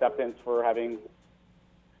social acceptance for having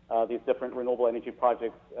these different renewable energy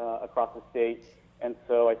projects across the state. And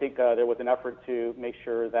so I think there was an effort to make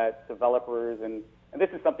sure that developers, and this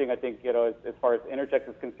is something I think, as far as Innergex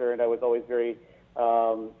is concerned, I was always very,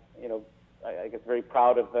 I guess very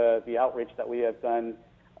proud of the outreach that we have done,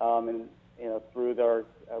 and through our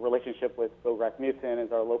relationship with Bill Rasmussen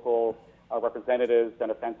as our local representatives,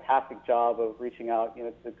 done a fantastic job of reaching out,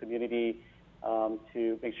 to the community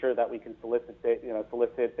to make sure that we can solicit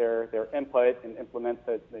their input and implement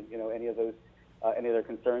any of their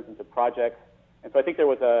concerns into projects. And so I think there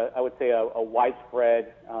was I would say a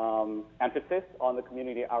widespread emphasis on the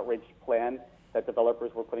community outreach plan that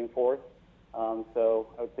developers were putting forth. So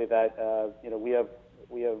I would say that we have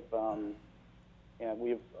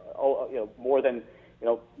more than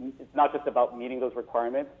it's not just about meeting those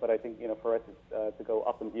requirements, but I think for us it's to go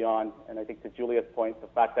up and beyond. And I think to Julia's point, the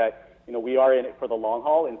fact that we are in it for the long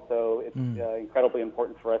haul, and so it's incredibly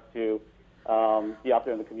important for us to be out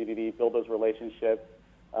there in the community, build those relationships.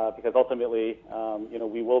 Because ultimately,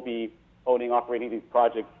 we will be owning, operating these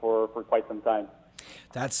projects for quite some time.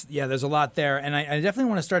 There's a lot there, and I definitely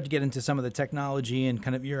want to start to get into some of the technology and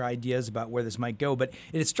kind of your ideas about where this might go. But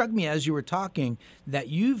it struck me as you were talking that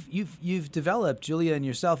you've developed, Julia and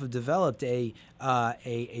yourself have developed a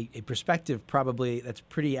perspective probably that's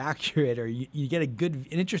pretty accurate, or you get an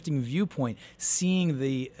interesting viewpoint, seeing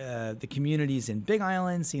the communities in Big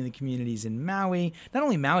Island, seeing the communities in Maui, not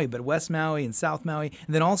only Maui but West Maui and South Maui,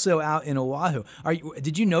 and then also out in Oahu.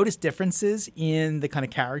 Did you notice differences in the kind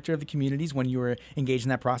of character of the communities when you were engaged in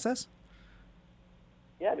that process?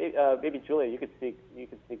 Yeah, maybe Julia, you could speak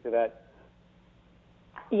to that.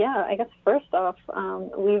 Yeah, I guess first off,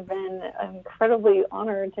 we've been incredibly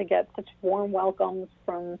honored to get such warm welcomes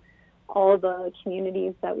from all the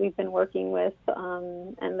communities that we've been working with,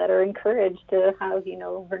 and that are encouraged to have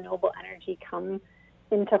renewable energy come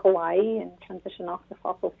into Hawaii and transition off the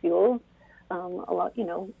fossil fuels. A lot,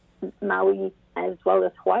 Maui as well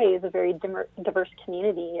as Hawaii is a very diverse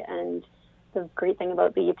community, and the great thing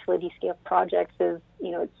about the utility scale projects is,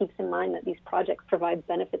 it keeps in mind that these projects provide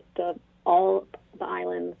benefits to all the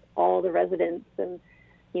islands, all the residents, and,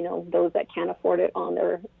 those that can't afford it on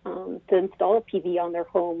their, to install a PV on their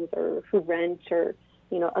homes, or who rent, or,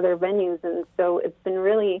 other venues. And so it's been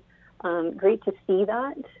really great to see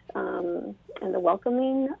that, and the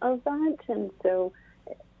welcoming of that.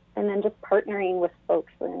 And then just partnering with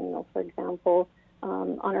folks, and, for example,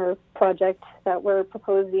 on our project that we're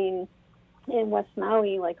proposing in West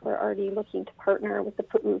Maui, we're already looking to partner with the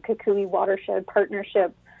Pu'ukekui Watershed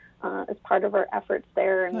Partnership as part of our efforts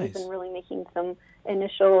there. And We've been really making some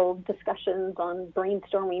initial discussions on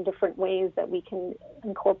brainstorming different ways that we can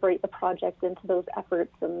incorporate the project into those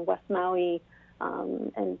efforts in West Maui,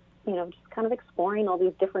 and just kind of exploring all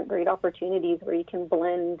these different great opportunities where you can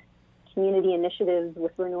blend community initiatives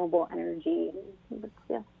with renewable energy.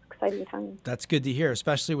 It's exciting time. That's good to hear,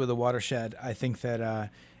 especially with a watershed. I think that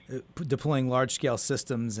deploying large-scale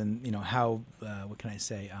systems and how what can I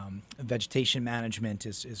say, vegetation management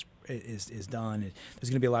is done. There's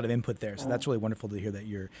going to be a lot of input there, so that's really wonderful to hear that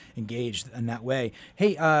you're engaged in that way.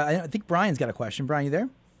 Hey, I think Brian's got a question. Brian, you there?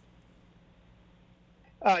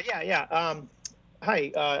 Yeah.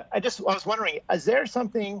 Hi. I was wondering, is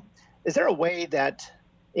there a way that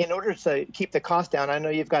in order to keep the cost down, I know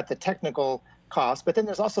you've got the technical costs, but then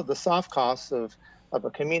there's also the soft costs of a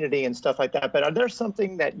community and stuff like that. But are there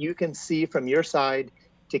something that you can see from your side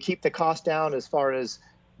to keep the cost down as far as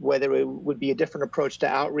whether it would be a different approach to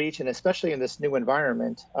outreach, and especially in this new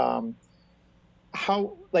environment?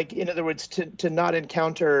 How, like, in other words, to not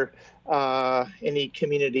encounter any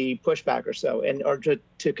community pushback or so, or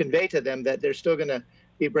to convey to them that they're still going to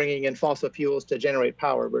be bringing in fossil fuels to generate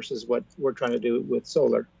power versus what we're trying to do with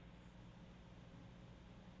solar?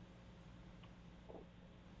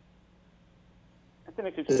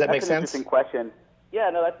 Does that make sense? That's an interesting question. Yeah,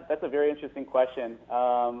 no, that's a very interesting question.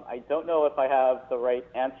 I don't know if I have the right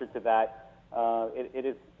answer to that. It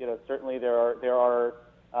is, certainly there are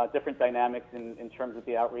different dynamics in terms of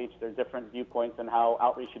the outreach. There are different viewpoints on how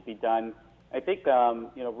outreach should be done. I think,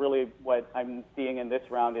 really what I'm seeing in this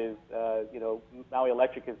round is, Maui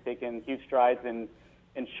Electric has taken huge strides in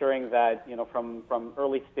ensuring that, from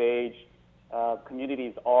early stage,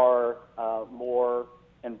 communities are more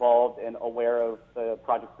involved and aware of the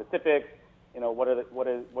project specifics. What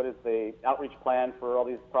is the outreach plan for all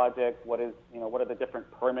these projects? What are the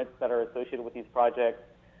different permits that are associated with these projects?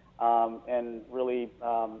 And really,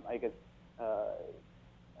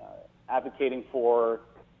 advocating for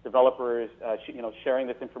developers, sharing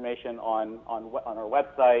this information on our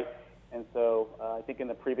website. And so I think in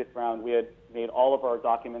the previous round, we had made all of our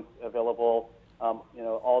documents available,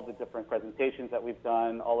 all the different presentations that we've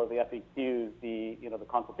done, all of the FAQs, the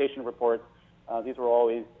consultation reports. These were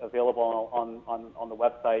always available on the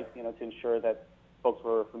website, to ensure that folks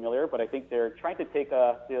were familiar. But I think they're trying to take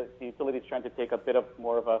the utility's trying to take a bit of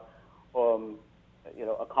more of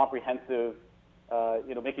a comprehensive,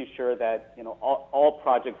 making sure that all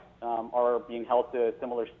projects are being held to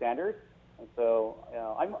similar standards. And so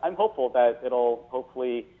I'm hopeful that it'll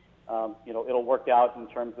hopefully it'll work out in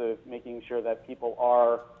terms of making sure that people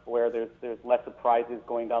are aware. There's less surprises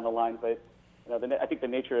going down the line, but I think the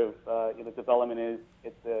nature of development is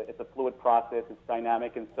it's a fluid process, it's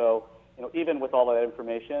dynamic, and so even with all of that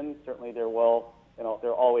information, certainly there are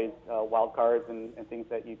always wild cards and things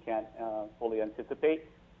that you can't fully anticipate.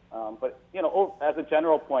 But as a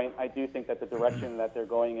general point, I do think that the direction that they're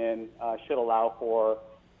going in should allow for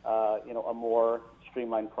a more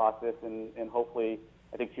streamlined process, and hopefully,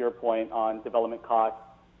 I think to your point on development costs,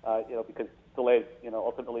 because delays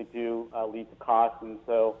ultimately do lead to costs, and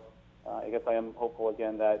so I guess I am hopeful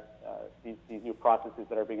again that these new processes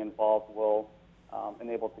that are being involved will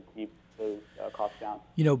enable to keep those costs down.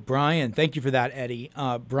 Brian, thank you for that, Eddie.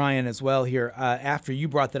 Brian as well here. After you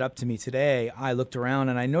brought that up to me today, I looked around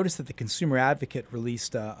and I noticed that the Consumer Advocate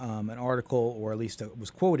released an article, or at least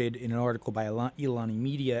was quoted in an article by Ilani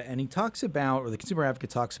Media, and he talks about, or the Consumer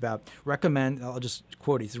Advocate talks about, I'll just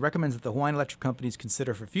quote it, he says, recommends that the Hawaiian electric companies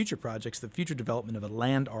consider for future projects the future development of a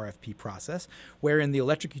land RFP process, wherein the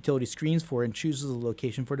electric utility screens for and chooses a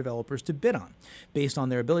location for developers to bid on, based on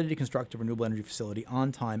their ability to construct a renewable energy facility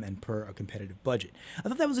on time and per a competitive budget. I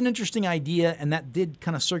thought that was an interesting idea, and that did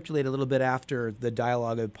kind of circulate a little bit after the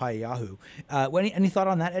dialogue of Paeahu. Any thought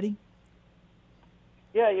on that, Eddie?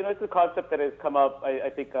 Yeah, it's a concept that has come up, I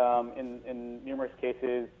think, in numerous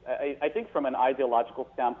cases. I think from an ideological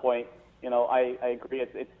standpoint, I agree.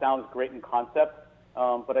 It sounds great in concept,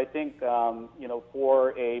 but I think, for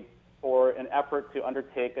an effort to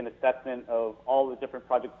undertake an assessment of all the different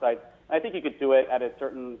project sites, I think you could do it at a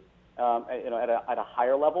certain at a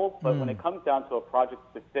higher level, but when it comes down to a project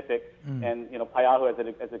specific, and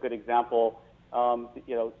Paeahu as a good example,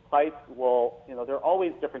 sites will, there are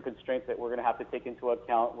always different constraints that we're going to have to take into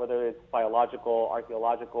account, whether it's biological,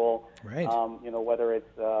 archaeological, right. Whether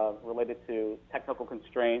it's related to technical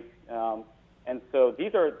constraints, and so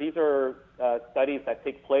these are studies that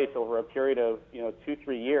take place over a period of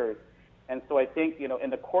 2-3 years, and so I think in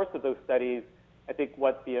the course of those studies, I think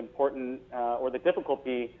what the important or the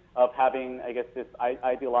difficulty of having, I guess, this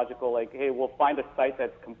ideological, like, hey, we'll find a site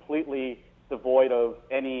that's completely devoid of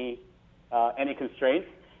any constraints,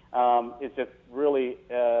 is just really,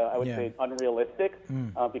 I would say, unrealistic,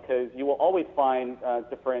 because you will always find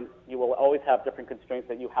you will always have different constraints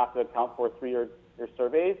that you have to account for through your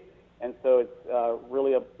surveys, And so it's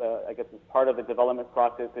really, I guess, it's part of the development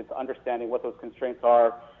process. It's understanding what those constraints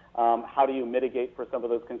are. How do you mitigate for some of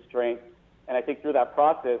those constraints? And I think through that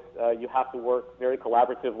process, you have to work very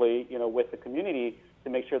collaboratively, with the community to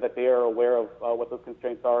make sure that they are aware of what those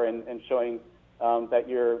constraints are and showing that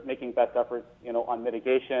you're making best efforts, on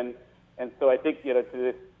mitigation. And so I think, to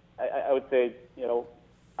this, I would say,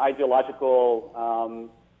 ideological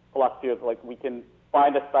philosophy of like we can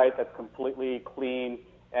find a site that's completely clean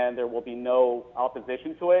and there will be no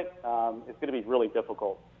opposition to it. It's going to be really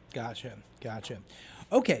difficult. Gotcha.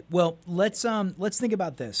 Okay, well, let's think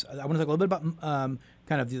about this. I want to talk a little bit about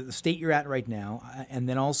kind of the state you're at right now, and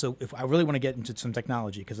then also, if I really want to get into some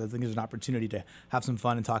technology, because I think there's an opportunity to have some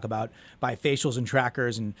fun and talk about bifacials and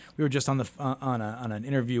trackers. And we were just on an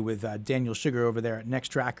interview with Daniel Sugar over there at Next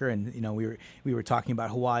Tracker, and we were talking about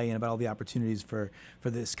Hawaii and about all the opportunities for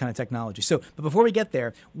this kind of technology. So, but before we get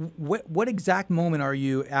there, what exact moment are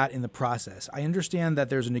you at in the process? I understand that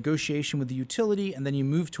there's a negotiation with the utility, and then you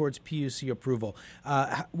move towards PUC approval.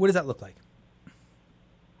 What does that look like?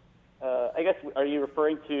 I guess, are you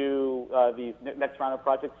referring to these next round of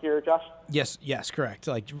projects here, Josh? Yes, correct.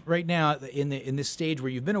 Like right now, in this stage where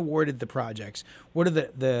you've been awarded the projects, what are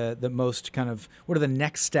the most kind of, what are the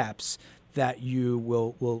next steps that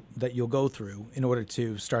you'll go through in order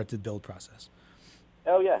to start the build process?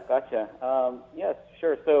 Oh yeah, gotcha. Yes,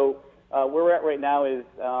 sure. So where we're at right now is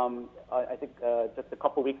I think just a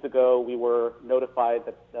couple weeks ago we were notified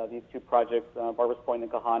that these two projects, Barbers Point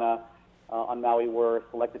and Kahana, on Maui were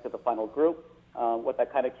selected to the final group. What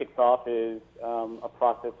that kind of kicks off is a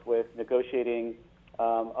process with negotiating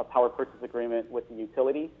a power purchase agreement with the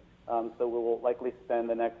utility. So we will likely spend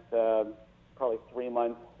the next probably 3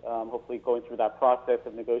 months hopefully going through that process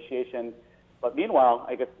of negotiation. But meanwhile,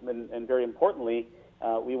 I guess, and very importantly,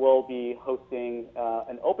 we will be hosting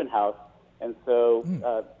an open house. And so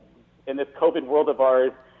in this COVID world of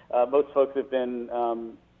ours, most folks have been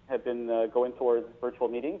going towards virtual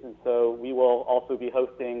meetings, and so we will also be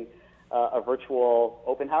hosting a virtual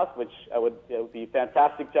open house, which it would be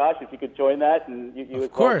fantastic, Josh, if you could join that, and you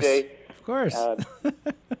as well, Jay. Of course. So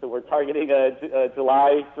we're targeting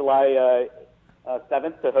July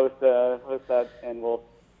 7th to host that, and we'll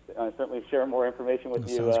certainly share more information with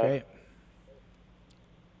you. Sounds great.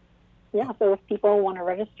 Yeah, so if people want to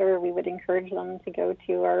register, we would encourage them to go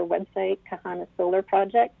to our website,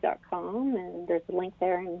 kahanasolarproject.com, and there's a link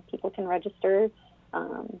there, and people can register.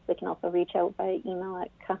 They can also reach out by email at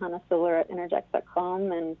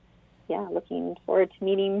kahanasolar@innergex.com, and yeah, looking forward to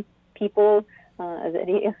meeting people. As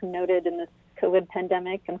Eddie noted, in this COVID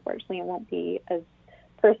pandemic, unfortunately, it won't be as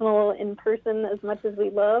personal in person as much as we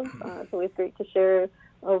love. It's always great to share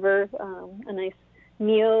over a nice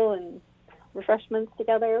meal and refreshments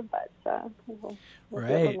together, but we'll do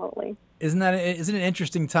it remotely. Isn't it an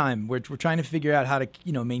interesting time? We're trying to figure out how to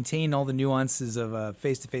maintain all the nuances of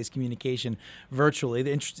face-to-face communication virtually.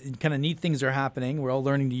 The kind of neat things are happening. We're all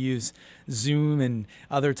learning to use Zoom and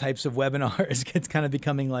other types of webinars. It's kind of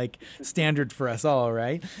becoming like standard for us all,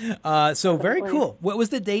 right? So very cool. What was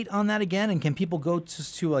the date on that again? And can people go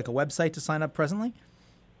to like a website to sign up presently?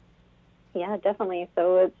 Yeah, definitely.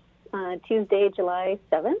 So it's Tuesday, July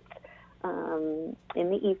 7th. In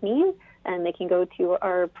the evening, and they can go to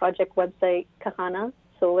our project website,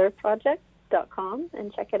 kahanasolarproject.com,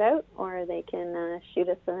 and check it out, or they can shoot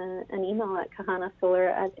us an email at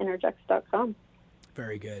kahanasolar@innergex.com.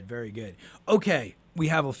 Very good, very good. Okay, we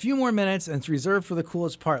have a few more minutes, and it's reserved for the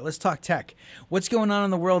coolest part. Let's talk tech. What's going on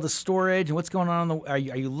in the world of storage, and what's going on? Are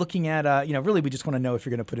you looking at? Really, we just want to know if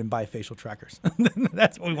you're going to put in bifacial trackers.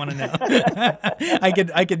 That's what we want to know. I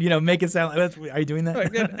could, make it sound. Are you doing that?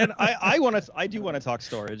 And I do want to talk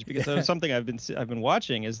storage, because something I've been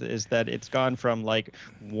watching is that it's gone from like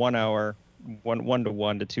 1 hour. 1 to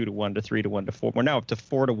 1 to 2 to 1 to 3 to 1 to 4. We're now up to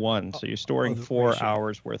 4 to 1. So you're storing 4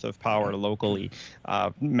 hours worth of power locally,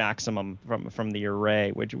 maximum from the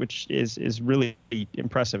array, which is really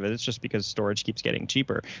impressive. It's just because storage keeps getting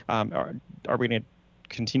cheaper. Are we going to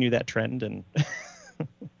continue that trend? And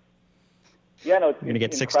yeah, no, it's you're going to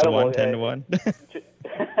get incredible. 6 to 1, 10 to 1.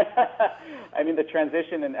 I mean, the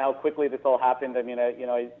transition and how quickly this all happened. I mean,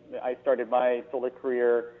 I started my solar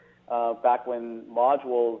career back when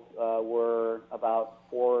modules were about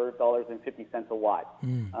 $4.50 a watt.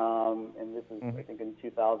 And this is, I think, in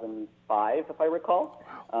 2005, if I recall.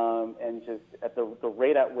 And just at the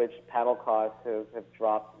rate at which panel costs have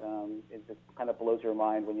dropped, it just kind of blows your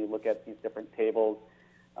mind when you look at these different tables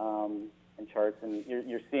and charts. And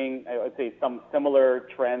you're seeing, I would say, some similar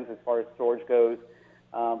trends as far as storage goes,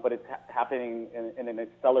 but it's happening in an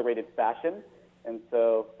accelerated fashion. And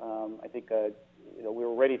so I think we're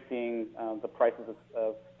already seeing the prices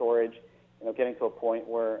of storage, getting to a point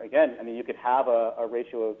where, again, I mean, you could have a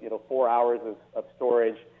ratio of 4 hours of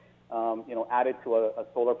storage, added to a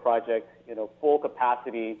solar project, full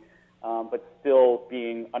capacity, but still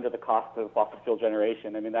being under the cost of fossil fuel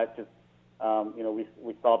generation. I mean, that just,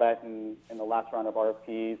 we saw that in the last round of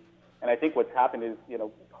RFPs. And I think what's happened is,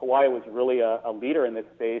 Hawaii was really a leader in this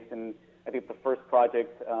space. And I think the first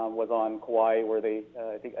project was on Kauai, where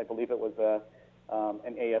I believe it was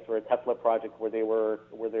an AS or a Tesla project where they were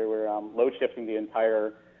load shifting the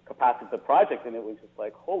entire capacity of the project. And it was just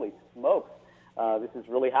like, holy smokes, this is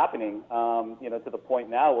really happening, to the point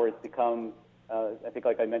now where it's become, I think,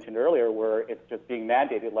 like I mentioned earlier, where it's just being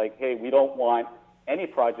mandated, like, hey, we don't want any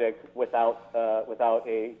project without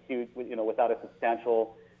a huge, without a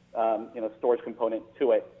substantial, storage component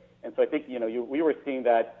to it. And so I think, we were seeing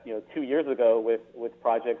that, 2 years ago with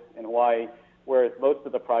projects in Hawaii, whereas most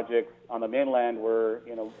of the projects on the mainland were,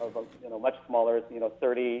 much smaller,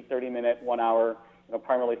 30-minute, 1 hour,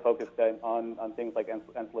 primarily focused on things like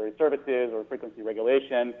ancillary services or frequency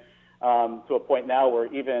regulation, to a point now where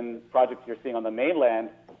even projects you're seeing on the mainland,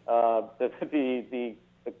 the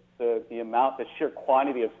amount, the sheer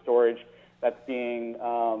quantity of storage that's being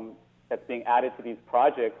added to these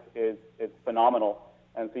projects is phenomenal.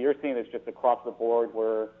 And so you're seeing this just across the board,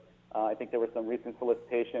 where I think there were some recent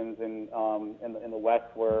solicitations in the West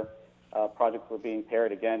where projects were being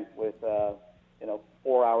paired again with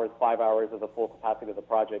 4 hours, 5 hours of the full capacity of the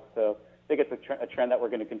project. So I think it's a trend that we're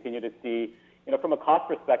going to continue to see. From a cost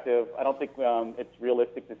perspective, I don't think it's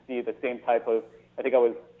realistic to see the same type of. I think I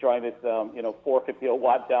was drawing this, 450 a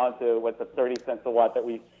watt down to what's the 30 cents a watt that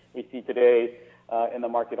we see today in the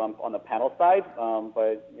market on the panel side.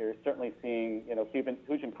 But you're certainly seeing,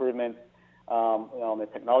 huge improvements on the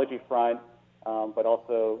technology front, but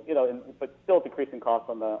also, but still decreasing costs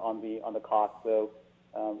on the cost. So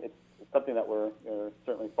it's something that we're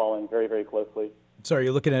certainly following very, very closely. Sorry,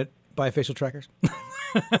 you're looking at bifacial trackers?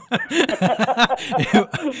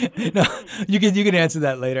 No, you can answer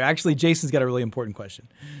that later. Actually, Jason's got a really important question.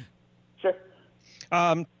 Sure.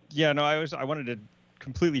 I wanted to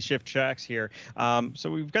completely shift tracks here. So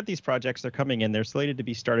we've got these projects, they're coming in. They're slated to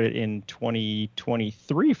be started in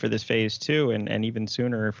 2023 for this phase 2 and even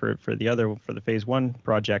sooner for the phase 1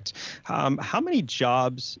 project. How many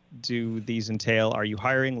jobs do these entail? Are you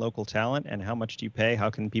hiring local talent, and how much do you pay? How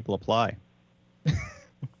can people apply?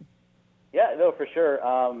 Yeah, no, for sure.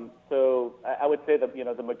 So I would say that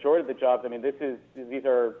the majority of the jobs. I mean, these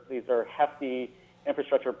are hefty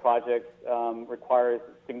infrastructure projects. Requires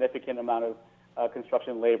significant amount of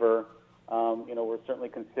construction labor. We're certainly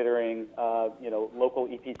considering local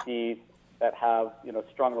EPCs that have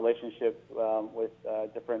strong relationships with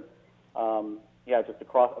different just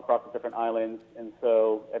across the different islands. And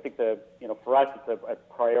so I think for us it's a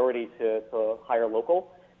priority to hire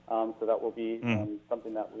local. So that will be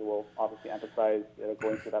something that we will obviously emphasize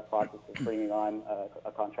going through that process of bringing on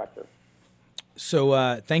a contractor. So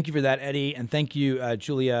thank you for that, Eddie, and thank you,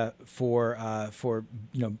 Julia, for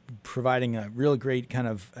providing a really great kind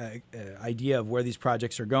of idea of where these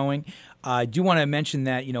projects are going. I do want to mention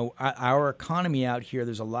that our economy out here.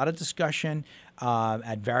 There's a lot of discussion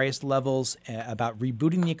at various levels about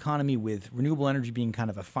rebooting the economy, with renewable energy being kind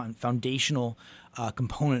of a foundational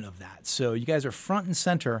component of that. So you guys are front and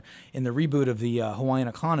center in the reboot of the Hawaiian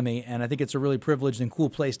economy, and I think it's a really privileged and cool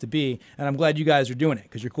place to be. And I'm glad you guys are doing it,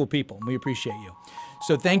 because you're cool people, and we appreciate you.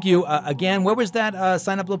 So thank you again. Where was that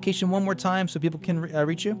sign-up location one more time so people can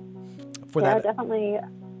reach you? Definitely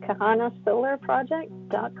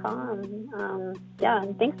kahanasolarproject.com.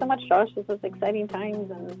 And thanks so much, Josh. This is exciting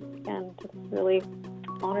times, and again, just really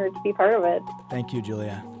honored to be part of it. Thank you,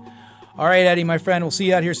 Julia. All right, Eddie, my friend, we'll see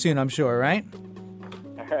you out here soon, I'm sure, right?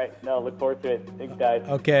 All right. No, look forward to it. Thanks, guys.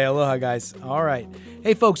 Okay, aloha, guys. All right.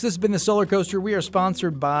 Hey, folks, this has been the Solar Coaster. We are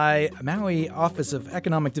sponsored by Maui Office of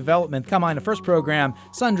Economic Development. Come on, the first program,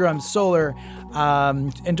 Sundrum Solar,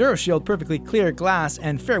 EnduroShield, Perfectly Clear Glass,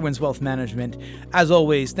 and Fairwinds Wealth Management. As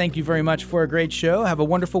always, thank you very much for a great show. Have a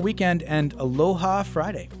wonderful weekend, and aloha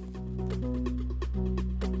Friday.